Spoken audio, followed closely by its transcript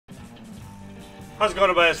How's it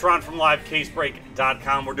going, everybody? It's Ron from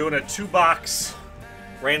LiveCaseBreak.com. We're doing a 2-box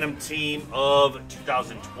random team of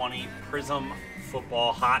 2020 Prizm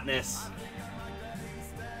football hotness.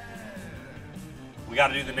 We got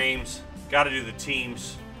to do the names, got to do the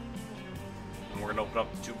teams, and we're going to open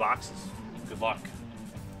up the 2 boxes. Good luck.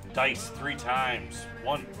 Dice 3 times.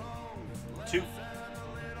 1, 2,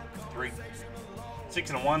 3, 6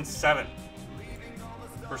 and a 1, 7.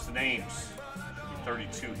 First the names. Should be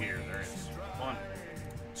 32 here. There it is. 1,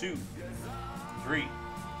 2, 3,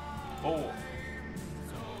 4,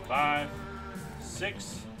 5,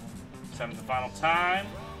 6, 7's the final time.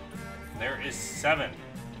 There is 7.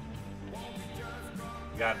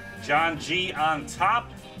 We got John G on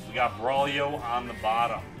top. We got Braulio on the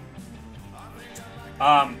bottom.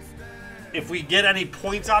 If we get any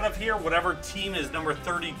points out of here, whatever team is number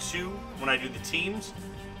 32 when I do the teams,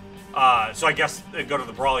 so I guess it'd go to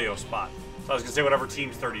the Braulio spot. So I was going to say whatever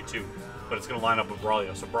team's 32, but it's going to line up with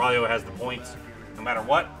Braulio. So Braulio has the points no matter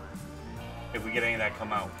what, if we get any of that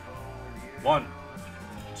come out. 1,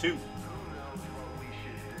 2,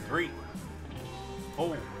 3,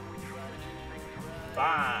 4,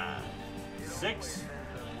 5, 6,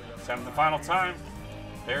 7 the final time.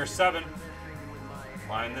 There's 7.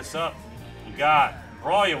 Line this up. We got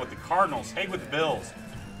Braulio with the Cardinals, Haig with the Bills,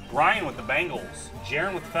 Brian with the Bengals,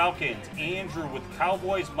 Jaron with the Falcons, Andrew with the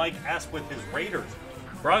Cowboys, Mike S with his Raiders.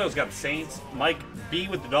 Braulio's got the Saints, Mike B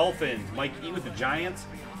with the Dolphins, Mike E with the Giants,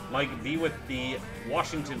 Mike B with the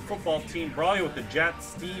Washington football team, Braulio with the Jets,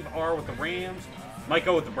 Steve R with the Rams, Mike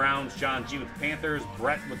O with the Browns, John G with the Panthers,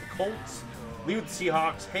 Brett with the Colts, Lee with the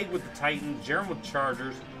Seahawks, Haig with the Titans, Jaron with the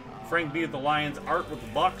Chargers, Frank B with the Lions, Art with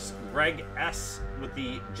the Bucks, Greg S with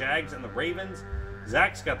the Jags and the Ravens,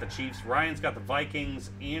 Zach's got the Chiefs, Ryan's got the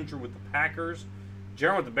Vikings, Andrew with the Packers,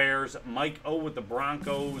 Jaron with the Bears, Mike O with the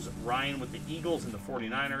Broncos, Ryan with the Eagles and the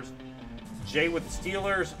 49ers, Jay with the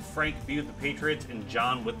Steelers, Frank B with the Patriots, and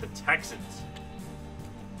John with the Texans.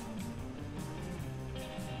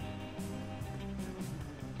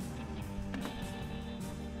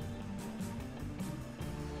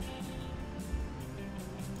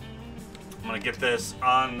 I'm going to get this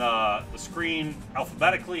on the screen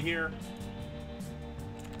alphabetically here.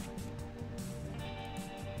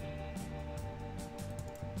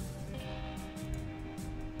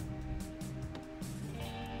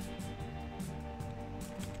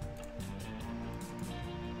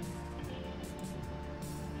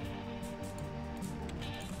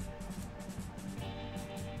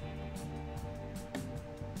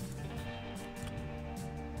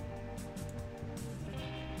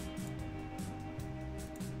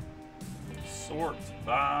 Sort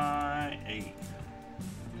by 8.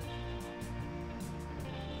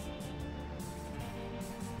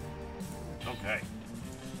 Okay.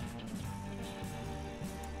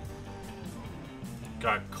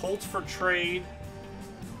 Got Colts for trade.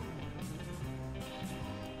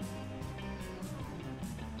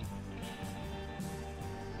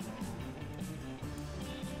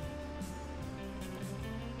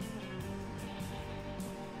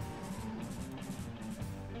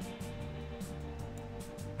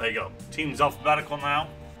 There you go. Team's alphabetical now.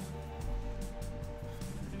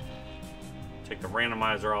 Take the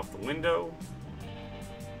randomizer off the window.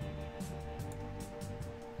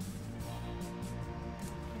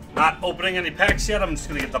 Not opening any packs yet. I'm just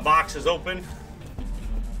going to get the boxes open.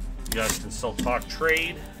 You guys can still talk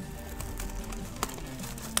trade.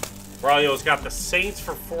 Braulio's got the Saints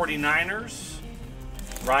for 49ers.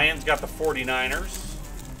 Ryan's got the 49ers.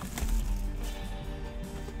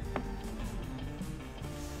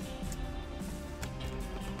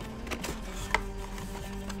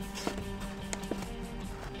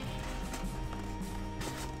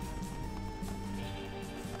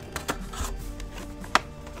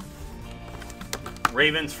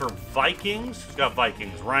 Ravens for Vikings. Who's got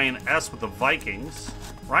Vikings? Ryan S with the Vikings.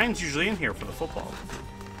 Ryan's usually in here for the football.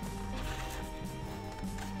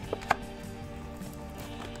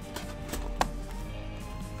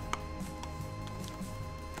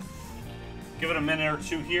 Give it a minute or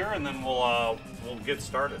 2 here, and then we'll get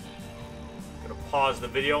started. Gonna pause the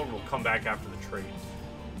video, and we'll come back after the trades.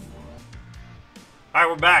 All right,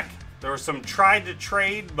 we're back. There was some tried to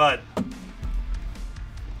trade, but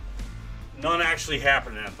none actually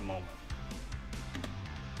happening at the moment.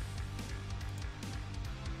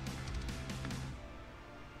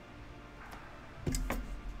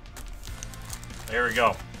 There we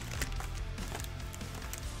go.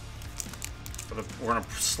 We're going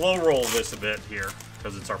to slow roll this a bit here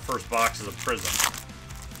because it's our first boxes of Prizm.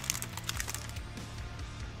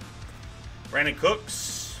 Brandon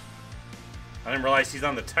Cooks. I didn't realize he's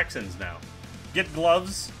on the Texans now. Get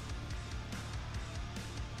gloves.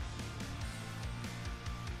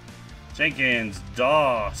 Jenkins,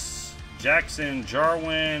 Doss, Jackson,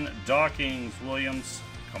 Jarwin, Dawkins, Williams,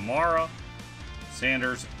 Kamara,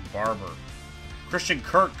 Sanders, Barber. Christian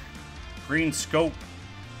Kirk, green scope.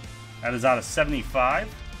 That is out of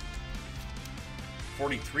 75.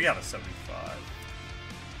 43 out of 75.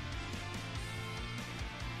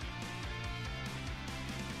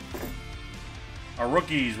 Our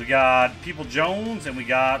rookies, we got People Jones and we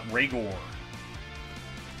got Ragor.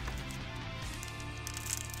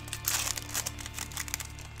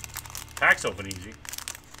 Packs open easy.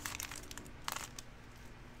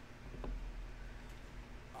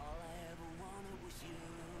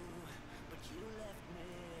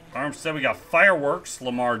 Armstead, we got Fireworks,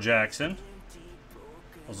 Lamar Jackson.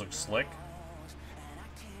 Those look slick.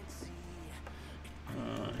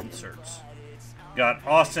 Inserts. Got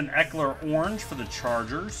Austin Eckler orange for the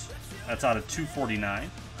Chargers. That's out of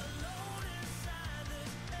 249.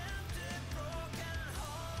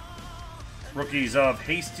 Rookies of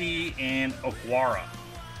Hasty and Okwara.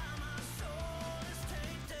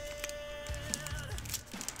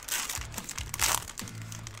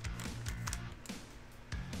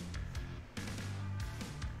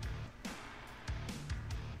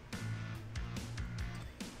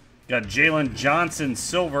 Got Jalen Johnson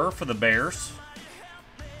silver for the Bears.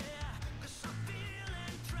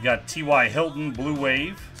 Got T.Y. Hilton blue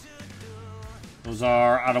wave. Those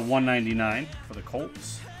are out of 199 for the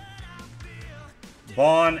Colts.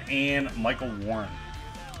 Vaughn and Michael Warren.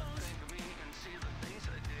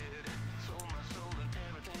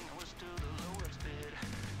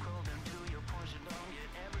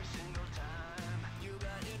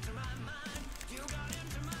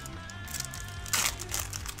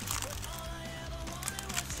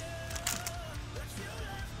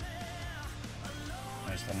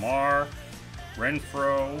 Nice Lamar,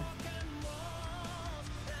 Renfro.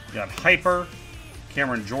 You got Hyper,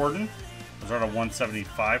 Cameron Jordan. Those are out of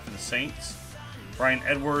 175 for the Saints. Brian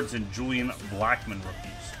Edwards and Julian Blackman rookies.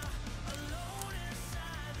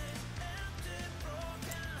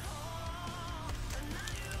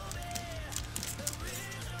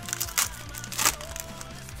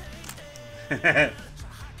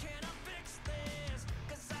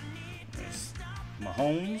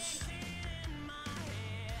 Mahomes.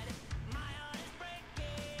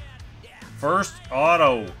 First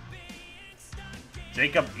auto.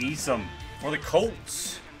 Jacob Eason for the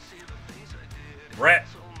Colts. Brett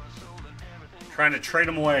trying to trade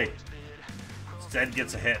him away. Instead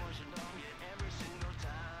gets a hit.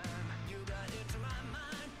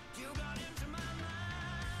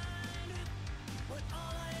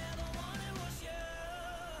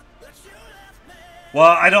 Well,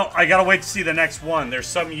 I gotta wait to see the next one. There's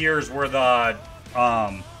some years where the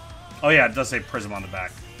oh yeah, it does say Prizm on the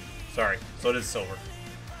back. Sorry, so it is silver.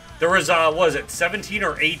 There was what was it, 17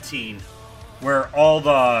 or 18 where all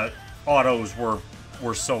the autos were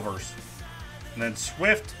silvers. And then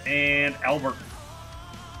Swift and Albert.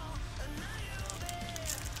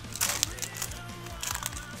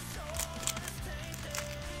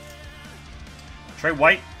 Trey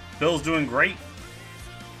White, Bill's doing great.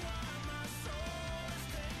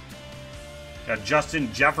 Got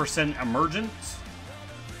Justin Jefferson Emergence.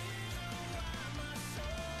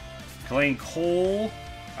 Kalen Cole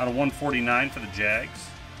out of 149 for the Jags.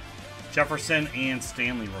 Jefferson and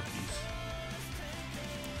Stanley rookies.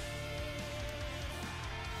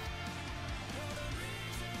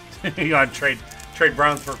 You gotta trade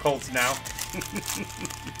Browns for Colts now.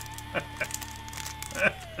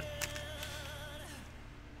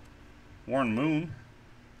 Warren Moon.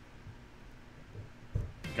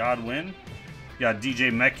 Godwin. You got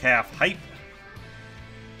DJ Metcalf hype.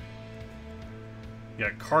 You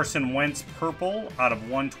got Carson Wentz purple out of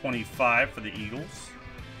 125 for the Eagles.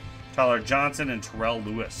 Tyler Johnson and Terrell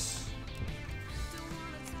Lewis.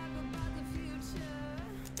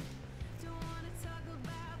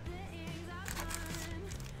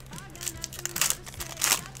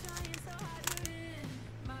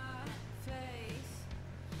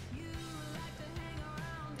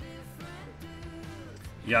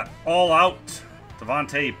 You got All Out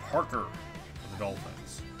Devontae Parker for the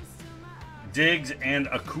Dolphins. Diggs and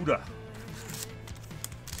Akuda.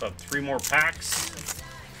 So 3 more packs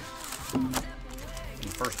in the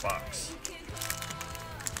first box.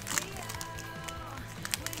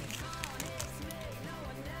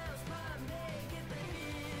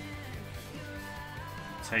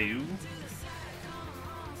 Tayu.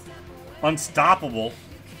 Unstoppable.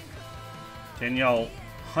 Danielle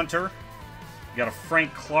Hunter. You got a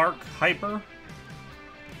Frank Clark hyper.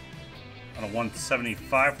 Out of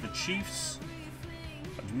 175 for the Chiefs.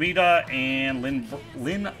 Admita and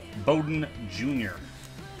Lynn Bowden Jr.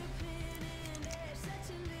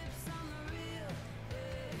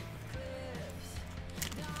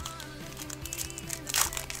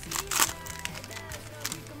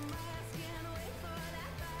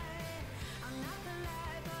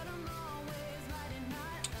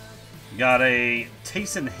 Got a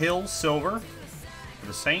Taysom Hill silver for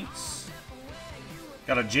the Saints.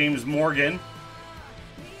 Got a James Morgan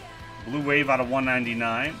blue wave out of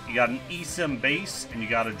 199. You got an Eason base, and you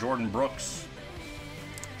got a Jordan Brooks.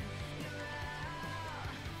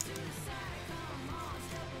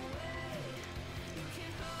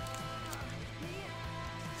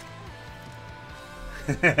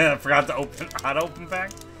 I forgot to open auto open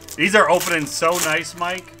pack. These are opening so nice,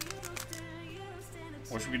 Mike.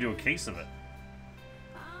 Wish we could do a case of it.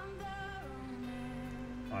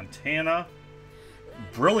 Montana.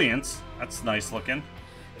 Brilliance. That's nice looking.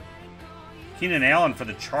 Keenan Allen for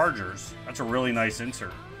the Chargers. That's a really nice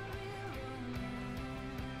insert.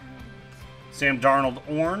 Sam Darnold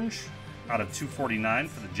orange out of 249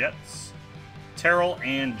 for the Jets. Terrell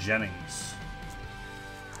and Jennings.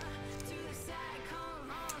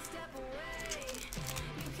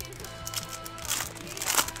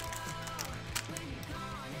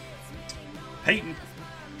 Peyton.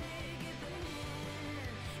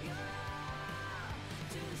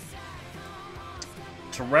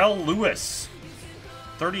 Terrell Lewis.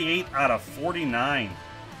 38 out of 49.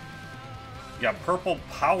 You got purple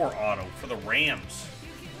power auto for the Rams.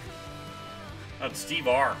 That's Steve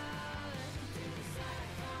R.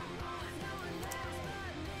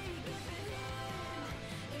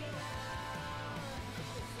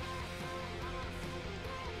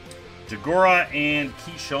 Jagora and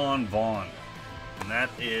Keyshawn Vaughn. And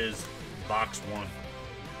that is box 1.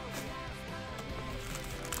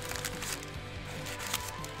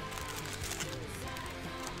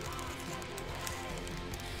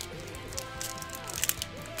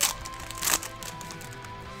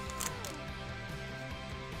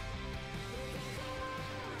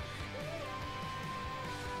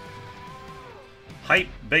 Hype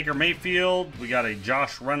Baker Mayfield. We got a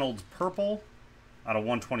Josh Reynolds purple out of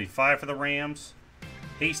 125 for the Rams.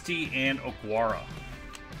 Hasty and Okwara.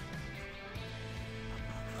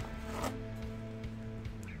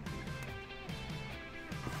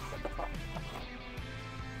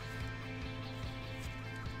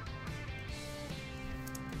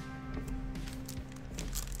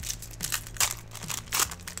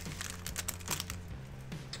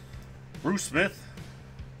 Bruce Smith.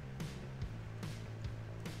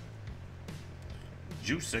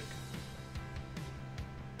 Jusic.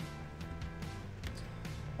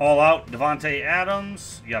 All out Devontae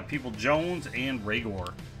Adams. You got People Jones and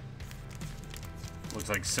Raygor. Looks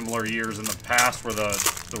like similar years in the past where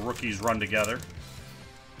the rookies run together.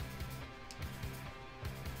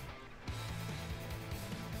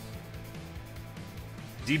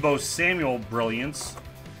 Deebo Samuel Brilliance.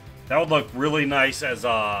 That would look really nice as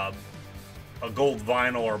a gold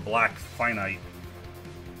vinyl or black finite.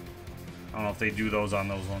 I don't know if they do those on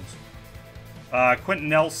those ones. Quentin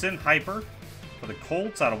Nelson Hyper for the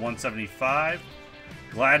Colts out of 175.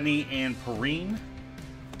 Gladney and Perrine.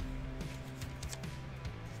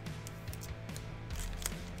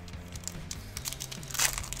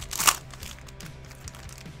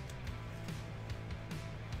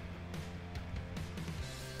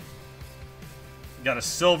 Got a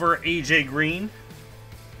silver AJ Green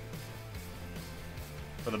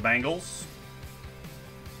for the Bengals.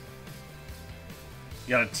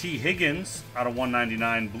 You got a T. Higgins out of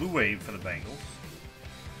 199 blue wave for the Bengals.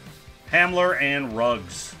 Hamler and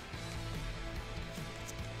Ruggs.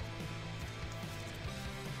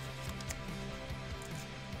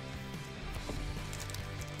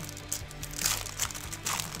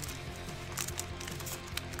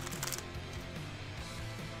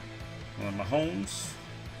 Mahomes.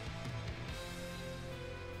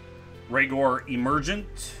 Raygor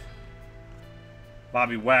Emergent.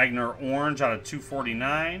 Bobby Wagner orange out of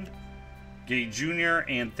 249. Gay Jr.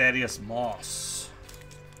 and Thaddeus Moss.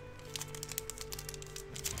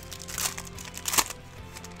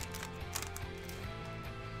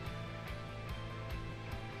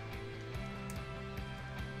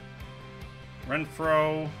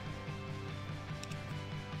 Renfro.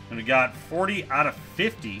 And we got 40 out of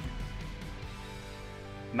 50.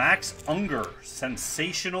 Max Unger,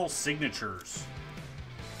 sensational signatures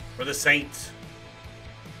for the Saints.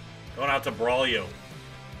 Going out to Braulio.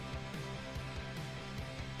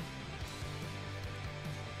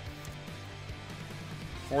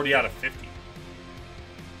 $40 out of 50.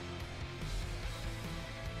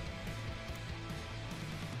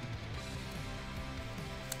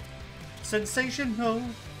 Sensational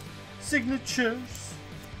signatures.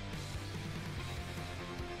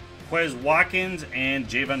 Quez Watkins and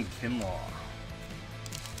Javon Kinlaw.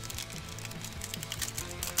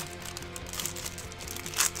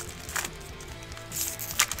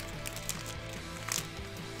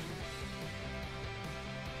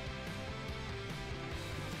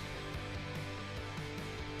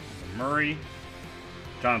 Murray.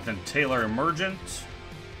 Jonathan Taylor, Emergent.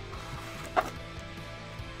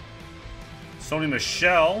 Sony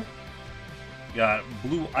Michel. Got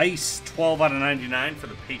Blue Ice, 12 out of 99 for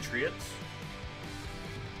the Patriots.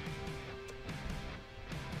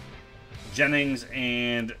 Jennings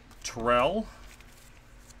and Terrell.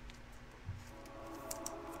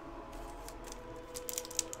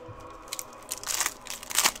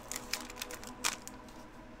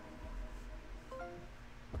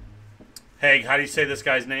 Hey, how do you say this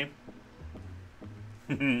guy's name?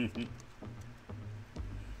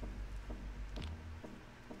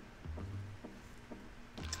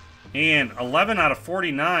 And 11 out of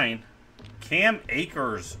 49, Cam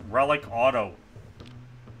Akers, Relic Auto.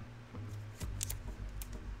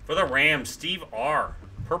 For the Rams, Steve R.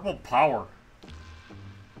 Purple Power.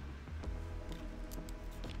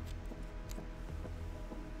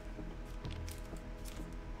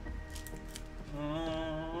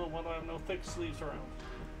 Why do I have no thick sleeves around?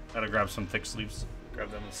 Gotta grab some thick sleeves.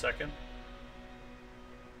 Grab them in a second.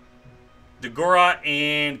 Degora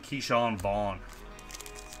and Keyshawn Vaughn.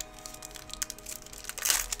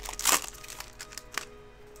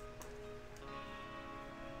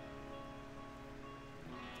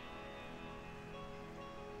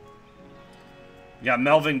 You got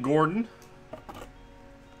Melvin Gordon.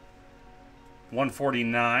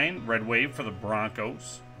 149, Red Wave for the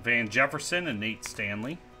Broncos. Van Jefferson and Nate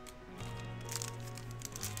Stanley.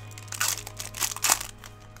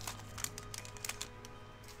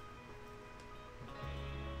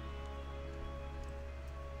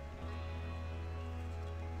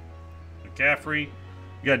 McCaffrey.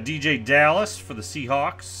 You got DJ Dallas for the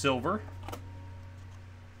Seahawks, silver.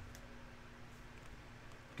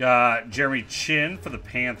 Got Jeremy Chin for the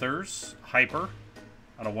Panthers, hyper,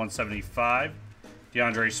 out of 175.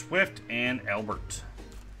 DeAndre Swift and Albert.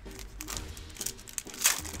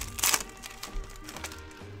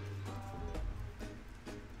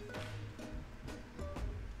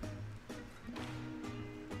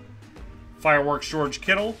 Fireworks George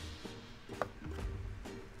Kittle.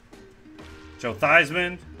 Joe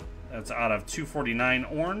Theismann, that's out of 249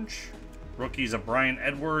 orange. Rookies of Brian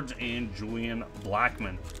Edwards and Julian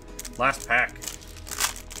Blackmon. Last pack.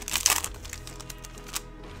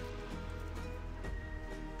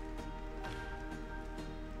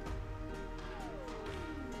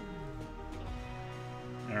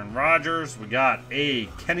 Aaron Rodgers. We got a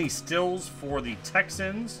Kenny Stills for the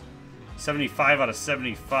Texans. 75 out of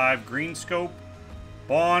 75 green scope.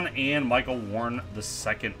 Vaughn and Michael Warren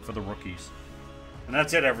II for the rookies. And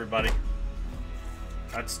that's it, everybody.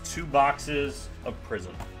 That's 2 boxes of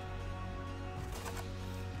Prizm.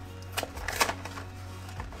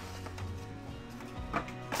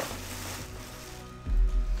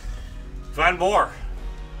 Find more.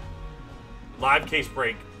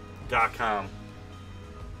 LiveCaseBreak.com.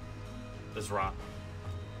 This is Ron.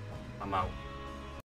 I'm out.